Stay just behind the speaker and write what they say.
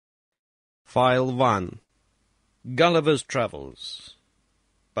File 1. Gulliver's Travels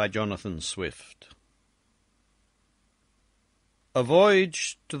by Jonathan Swift. A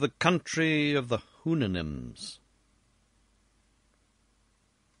Voyage to the Country of the Houyhnhnms.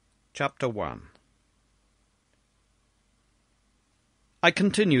 Chapter 1. I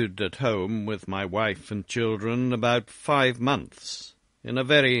continued at home with my wife and children about 5 months, in a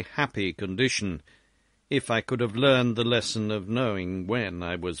very happy condition, if I could have learned the lesson of knowing when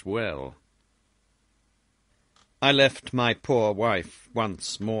I was well. I left my poor wife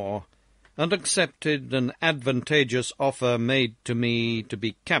once more, and accepted an advantageous offer made to me to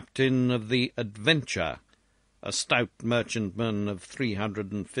be captain of the Adventure, a stout merchantman of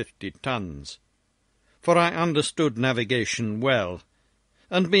 350 tons, for I understood navigation well,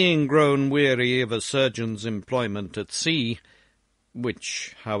 and being grown weary of a surgeon's employment at sea,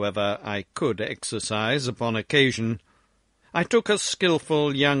 which, however, I could exercise upon occasion, I took a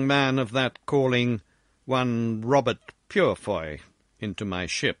skilful young man of that calling, one Robert Purefoy, into my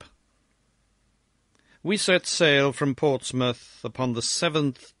ship. We set sail from Portsmouth upon the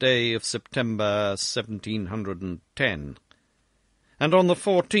 7th day of September 1710, and on the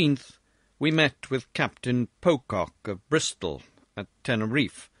 14th we met with Captain Pocock of Bristol at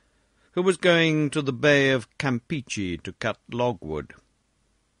Tenerife, who was going to the Bay of Campeachy to cut logwood.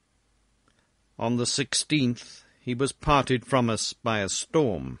 On the 16th he was parted from us by a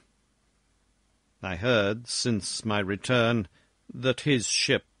storm. I heard, since my return, that his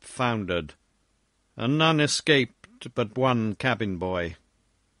ship foundered, and none escaped but one cabin boy.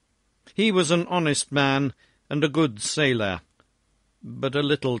 He was an honest man and a good sailor, but a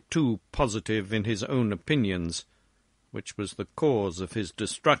little too positive in his own opinions, which was the cause of his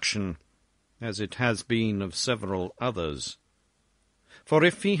destruction, as it has been of several others. For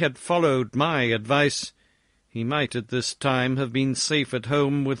if he had followed my advice, he might at this time have been safe at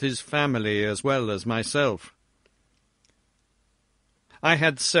home with his family as well as myself. I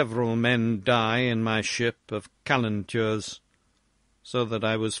had several men die in my ship of calentures, so that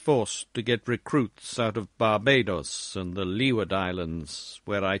I was forced to get recruits out of Barbados and the Leeward Islands,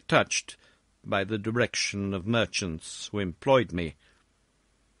 where I touched, by the direction of merchants who employed me,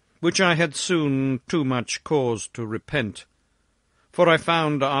 which I had soon too much cause to repent, for I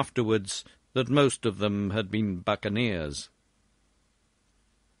found afterwards that most of them had been buccaneers.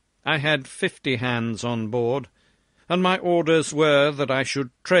 I had 50 hands on board, and my orders were that I should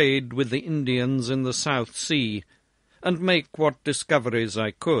trade with the Indians in the South Sea, and make what discoveries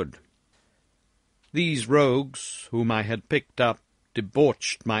I could. These rogues, whom I had picked up,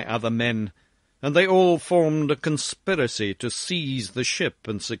 debauched my other men, and they all formed a conspiracy to seize the ship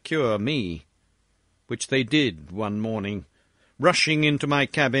and secure me, which they did one morning, rushing into my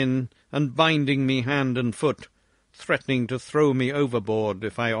cabin and binding me hand and foot, threatening to throw me overboard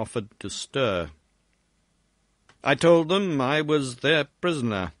if I offered to stir. I told them I was their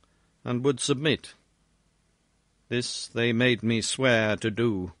prisoner, and would submit. This they made me swear to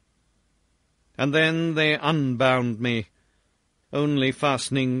do. And then they unbound me, only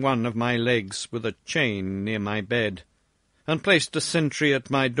fastening one of my legs with a chain near my bed, and placed a sentry at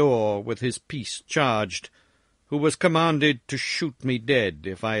my door with his piece charged, who was commanded to shoot me dead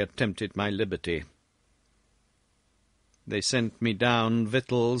if I attempted my liberty. They sent me down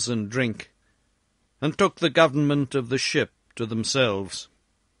victuals and drink, and took the government of the ship to themselves.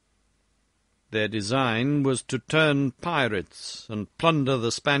 Their design was to turn pirates and plunder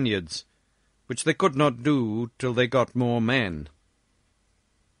the Spaniards, which they could not do till they got more men.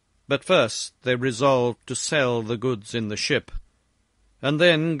 But first they resolved to sell the goods in the ship, and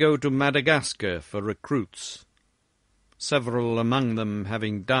then go to Madagascar for recruits, several among them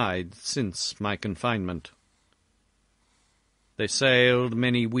having died since my confinement. They sailed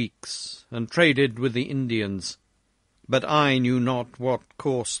many weeks, and traded with the Indians, but I knew not what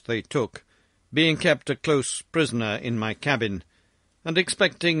course they took, being kept a close prisoner in my cabin, and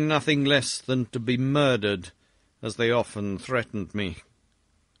expecting nothing less than to be murdered, as they often threatened me.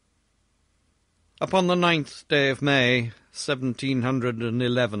 Upon the 9th day of May,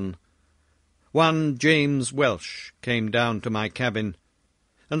 1711, one James Welsh came down to my cabin,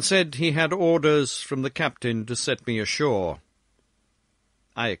 and said he had orders from the captain to set me ashore.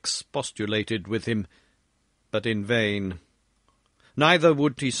 I expostulated with him, but in vain. Neither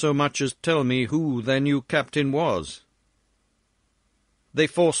would he so much as tell me who their new captain was. They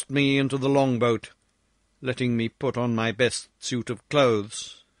forced me into the longboat, letting me put on my best suit of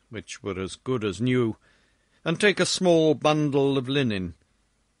clothes, which were as good as new, and take a small bundle of linen,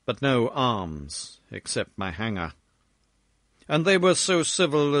 but no arms, except my hanger. And they were so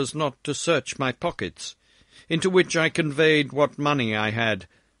civil as not to search my pockets, into which I conveyed what money I had,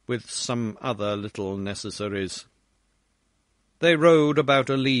 with some other little necessaries. They rowed about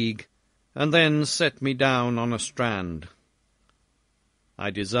a league, and then set me down on a strand. I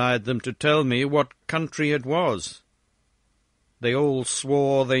desired them to tell me what country it was. They all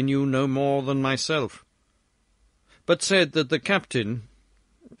swore they knew no more than myself, but said that the captain,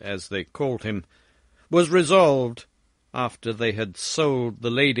 as they called him, was resolved, after they had sold the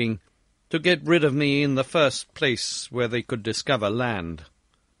lading, to get rid of me in the first place where they could discover land.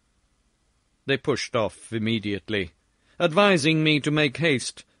 They pushed off immediately, advising me to make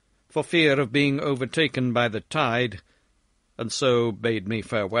haste, for fear of being overtaken by the tide, and so bade me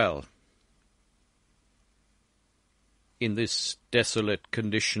farewell. In this desolate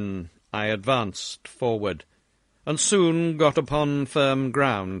condition I advanced forward, and soon got upon firm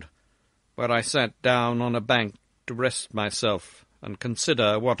ground, where I sat down on a bank to rest myself and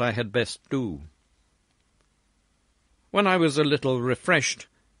consider what I had best do. When I was a little refreshed,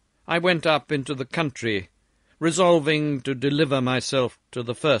 I went up into the country, resolving to deliver myself to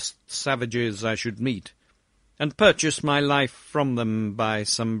the first savages I should meet, and purchase my life from them by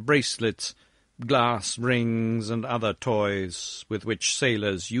some bracelets, glass rings, and other toys with which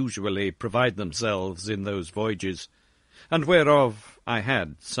sailors usually provide themselves in those voyages, and whereof I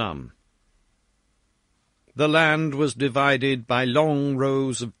had some. The land was divided by long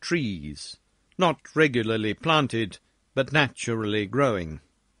rows of trees, not regularly planted, but naturally growing.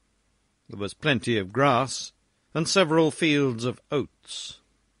 There was plenty of grass, and several fields of oats.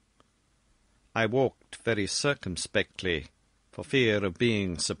 I walked very circumspectly, for fear of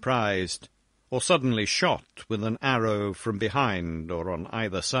being surprised, or suddenly shot with an arrow from behind or on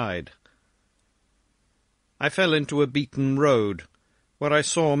either side. I fell into a beaten road, where I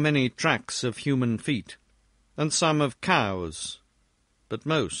saw many tracks of human feet, and some of cows, but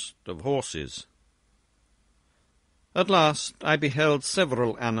most of horses. At last I beheld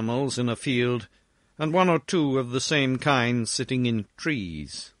several animals in a field, and one or two of the same kind sitting in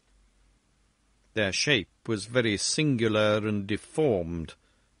trees. Their shape was very singular and deformed,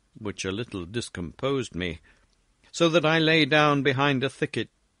 which a little discomposed me, so that I lay down behind a thicket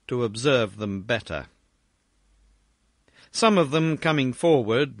to observe them better. Some of them coming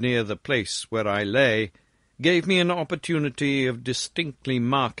forward near the place where I lay gave me an opportunity of distinctly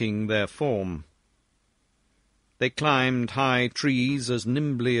marking their form. They climbed high trees as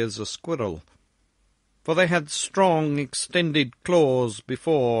nimbly as a squirrel, for they had strong extended claws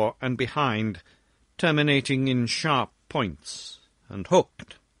before and behind, terminating in sharp points, and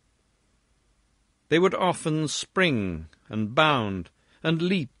hooked. They would often spring and bound and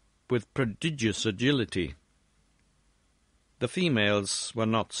leap with prodigious agility. The females were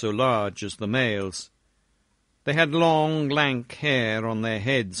not so large as the males. They had long, lank hair on their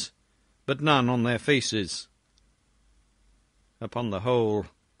heads, but none on their faces. Upon the whole,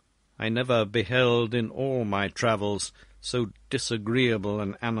 I never beheld in all my travels so disagreeable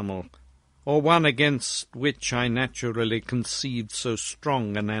an animal, or one against which I naturally conceived so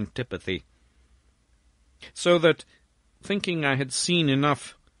strong an antipathy. So that, thinking I had seen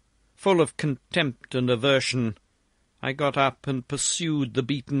enough, full of contempt and aversion, I got up and pursued the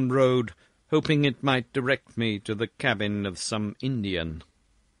beaten road, hoping it might direct me to the cabin of some Indian.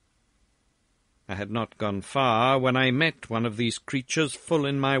 I had not gone far when I met one of these creatures full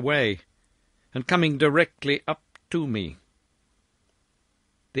in my way, and coming directly up to me.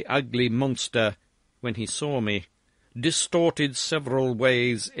 The ugly monster, when he saw me, distorted several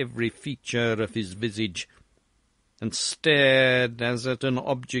ways every feature of his visage, and stared as at an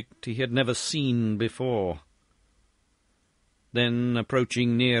object he had never seen before. Then,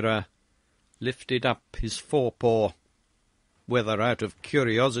 approaching nearer, lifted up his forepaw, whether out of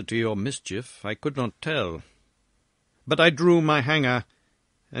curiosity or mischief I could not tell. But I drew my hanger,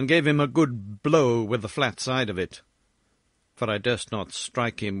 and gave him a good blow with the flat side of it, for I durst not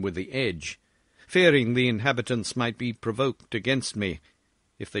strike him with the edge, fearing the inhabitants might be provoked against me,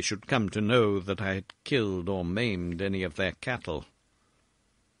 if they should come to know that I had killed or maimed any of their cattle.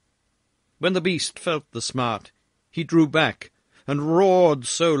 When the beast felt the smart, he drew back, and roared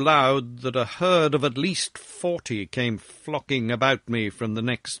so loud that a herd of at least 40 came flocking about me from the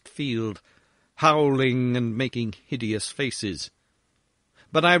next field, howling and making hideous faces.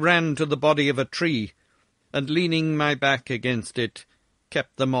 But I ran to the body of a tree, and leaning my back against it,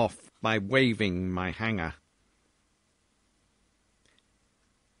 kept them off by waving my hanger.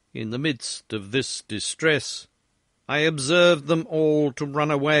 In the midst of this distress, I observed them all to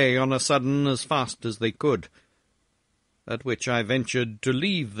run away on a sudden as fast as they could, at which I ventured to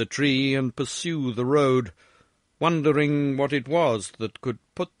leave the tree and pursue the road, wondering what it was that could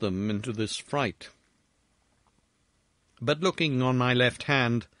put them into this fright. But looking on my left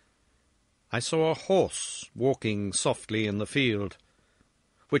hand, I saw a horse walking softly in the field,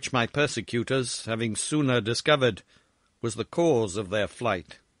 which my persecutors, having sooner discovered, was the cause of their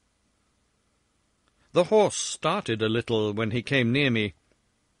flight. The horse started a little when he came near me,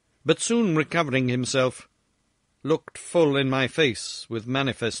 but soon recovering himself, looked full in my face with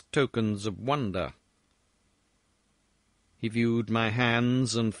manifest tokens of wonder. He viewed my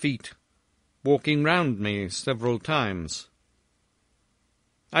hands and feet, walking round me several times.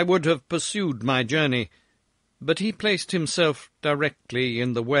 I would have pursued my journey, but he placed himself directly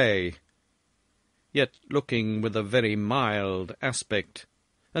in the way, yet looking with a very mild aspect,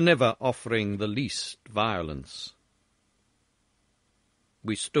 and never offering the least violence.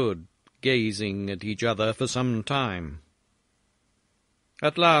 We stood gazing at each other for some time.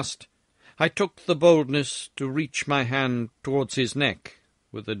 At last I took the boldness to reach my hand towards his neck,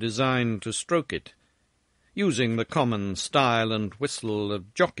 with a design to stroke it, using the common style and whistle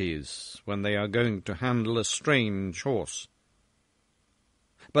of jockeys when they are going to handle a strange horse.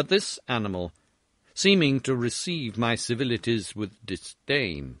 But this animal, seeming to receive my civilities with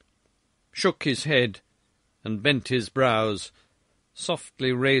disdain, shook his head and bent his brows,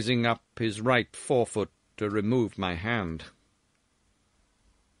 softly raising up his right forefoot to remove my hand.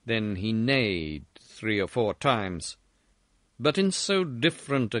 Then he neighed 3 or 4 times, but in so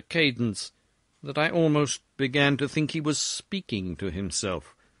different a cadence that I almost began to think he was speaking to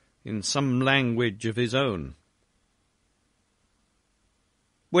himself in some language of his own.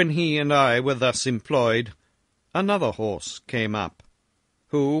 When he and I were thus employed, another horse came up,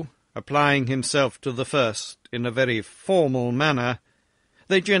 who, applying himself to the first in a very formal manner,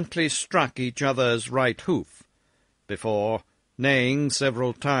 they gently struck each other's right hoof, before, neighing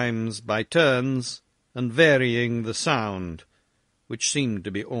several times by turns, and varying the sound, which seemed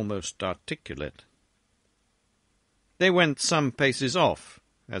to be almost articulate. They went some paces off,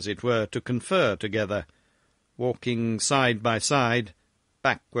 as it were, to confer together, walking side by side,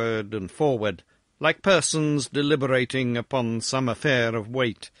 backward and forward, like persons deliberating upon some affair of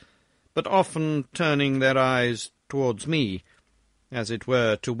weight, but often turning their eyes towards me, as it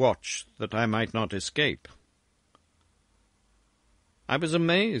were, to watch that I might not escape. I was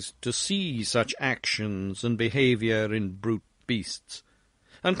amazed to see such actions and behaviour in brute beasts,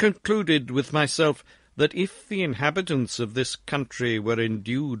 and concluded with myself that if the inhabitants of this country were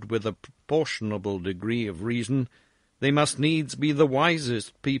endued with a proportionable degree of reason, they must needs be the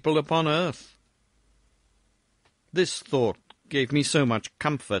wisest people upon earth. This thought gave me so much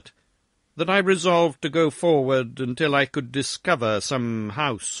comfort that I resolved to go forward until I could discover some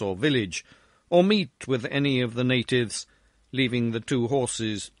house or village, or meet with any of the natives, leaving the 2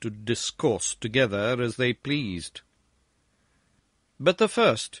 horses to discourse together as they pleased. But the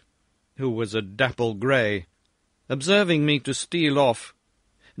first, who was a dapple grey, observing me to steal off,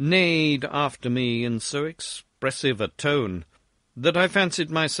 neighed after me in so expressive a tone that I fancied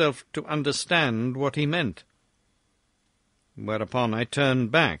myself to understand what he meant. Whereupon I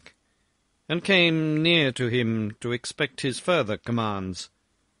turned back, and came near to him to expect his further commands,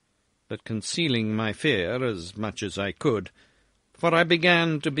 but concealing my fear as much as I could, for I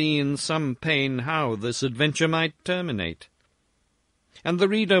began to be in some pain how this adventure might terminate. And the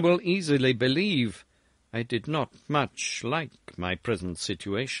reader will easily believe I did not much like my present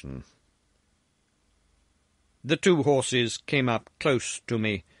situation. The 2 horses came up close to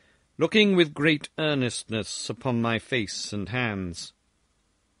me, looking with great earnestness upon my face and hands.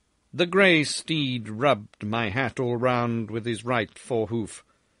 The grey steed rubbed my hat all round with his right forehoof,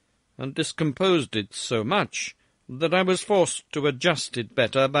 and discomposed it so much that I was forced to adjust it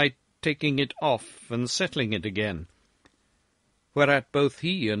better by taking it off and settling it again, whereat both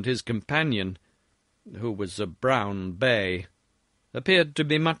he and his companion, who was a brown bay, appeared to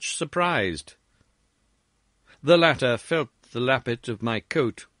be much surprised. The latter felt the lappet of my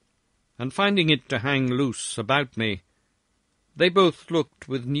coat, and finding it to hang loose about me, they both looked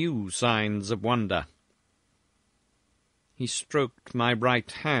with new signs of wonder. He stroked my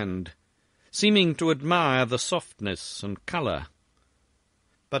right hand, seeming to admire the softness and colour,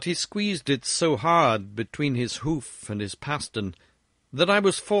 but he squeezed it so hard between his hoof and his pastern that I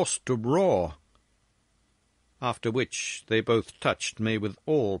was forced to roar, after which they both touched me with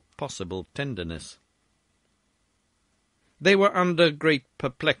all possible tenderness. They were under great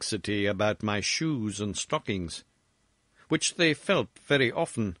perplexity about my shoes and stockings, which they felt very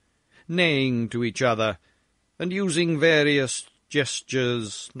often, neighing to each other, and using various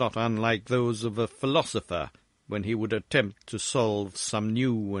gestures not unlike those of a philosopher when he would attempt to solve some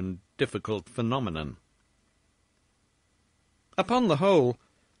new and difficult phenomenon. Upon the whole,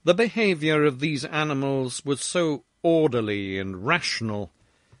 the behaviour of these animals was so orderly and rational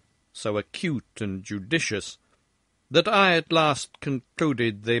so acute and judicious, that I at last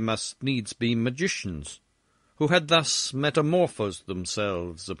concluded they must needs be magicians, who had thus metamorphosed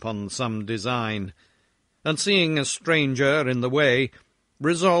themselves upon some design, and seeing a stranger in the way,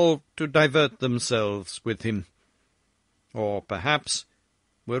 resolved to divert themselves with him, or perhaps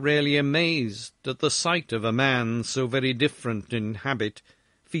were really amazed at the sight of a man so very different in habit,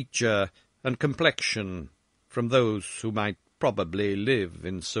 feature, and complexion from those who might probably live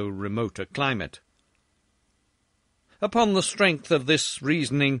in so remote a climate. Upon the strength of this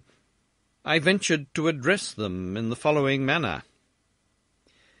reasoning, I ventured to address them in the following manner.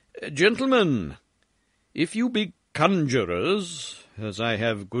 "Gentlemen, if you be conjurers, as I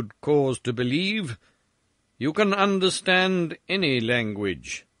have good cause to believe, you can understand any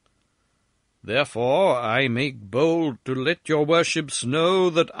language. Therefore I make bold to let your worships know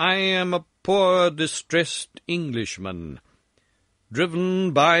that I am a poor distressed Englishman,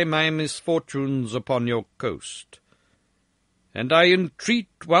 driven by my misfortunes upon your coast, and I entreat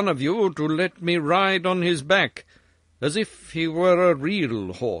one of you to let me ride on his back, as if he were a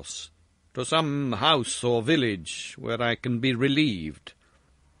real horse, to some house or village where I can be relieved.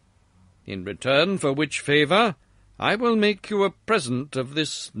 In return for which favour I will make you a present of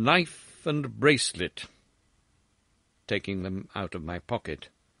this knife and bracelet," taking them out of my pocket.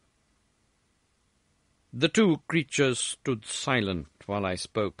 The two creatures stood silent while I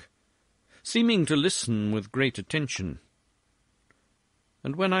spoke, seeming to listen with great attention,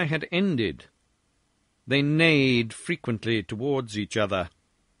 and when I had ended, they neighed frequently towards each other,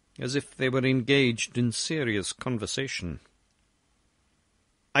 as if they were engaged in serious conversation.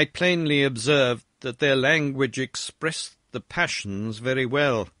 I plainly observed that their language expressed the passions very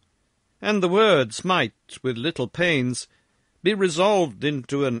well, and the words might, with little pains, be resolved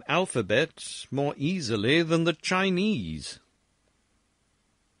into an alphabet more easily than the Chinese.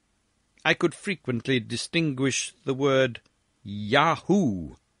 I could frequently distinguish the word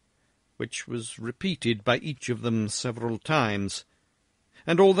Yahoo, which was repeated by each of them several times,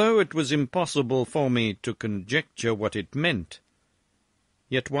 and although it was impossible for me to conjecture what it meant,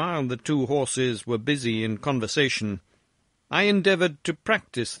 yet while the two horses were busy in conversation, I endeavoured to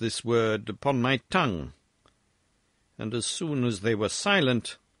practise this word upon my tongue, and as soon as they were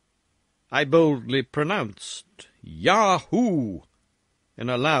silent, I boldly pronounced Yahoo in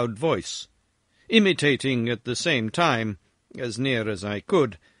a loud voice, imitating at the same time, as near as I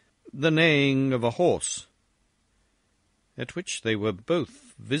could, the neighing of a horse, at which they were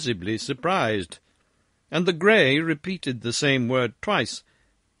both visibly surprised, and the grey repeated the same word twice,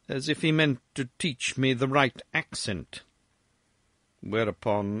 as if he meant to teach me the right accent.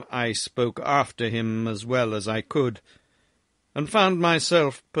 Whereupon I spoke after him as well as I could, and found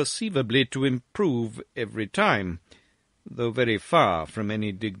myself perceivably to improve every time, though very far from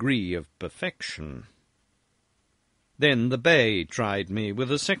any degree of perfection. Then the bay tried me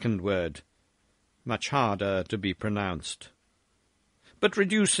with a second word, much harder to be pronounced, but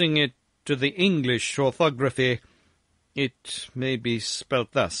reducing it to the English orthography, it may be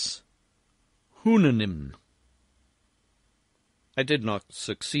spelt thus: Houyhnhnms. I did not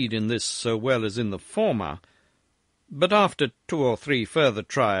succeed in this so well as in the former, but after 2 or 3 further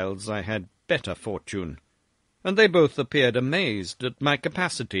trials I had better fortune, and they both appeared amazed at my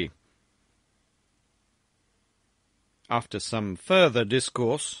capacity. After some further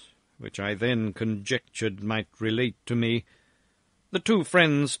discourse, which I then conjectured might relate to me, the two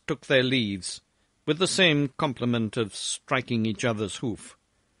friends took their leaves, with the same compliment of striking each other's hoof,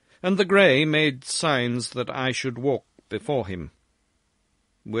 and the grey made signs that I should walk before him,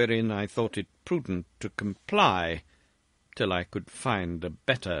 wherein I thought it prudent to comply till I could find a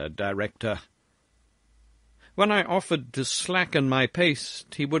better director. When I offered to slacken my pace,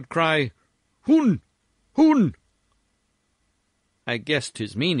 he would cry, "Hoon! Hoon!" I guessed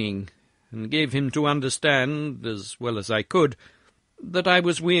his meaning, and gave him to understand, as well as I could, that I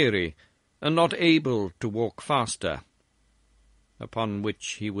was weary, and not able to walk faster, upon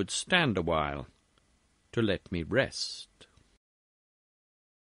which he would stand a while, to let me rest.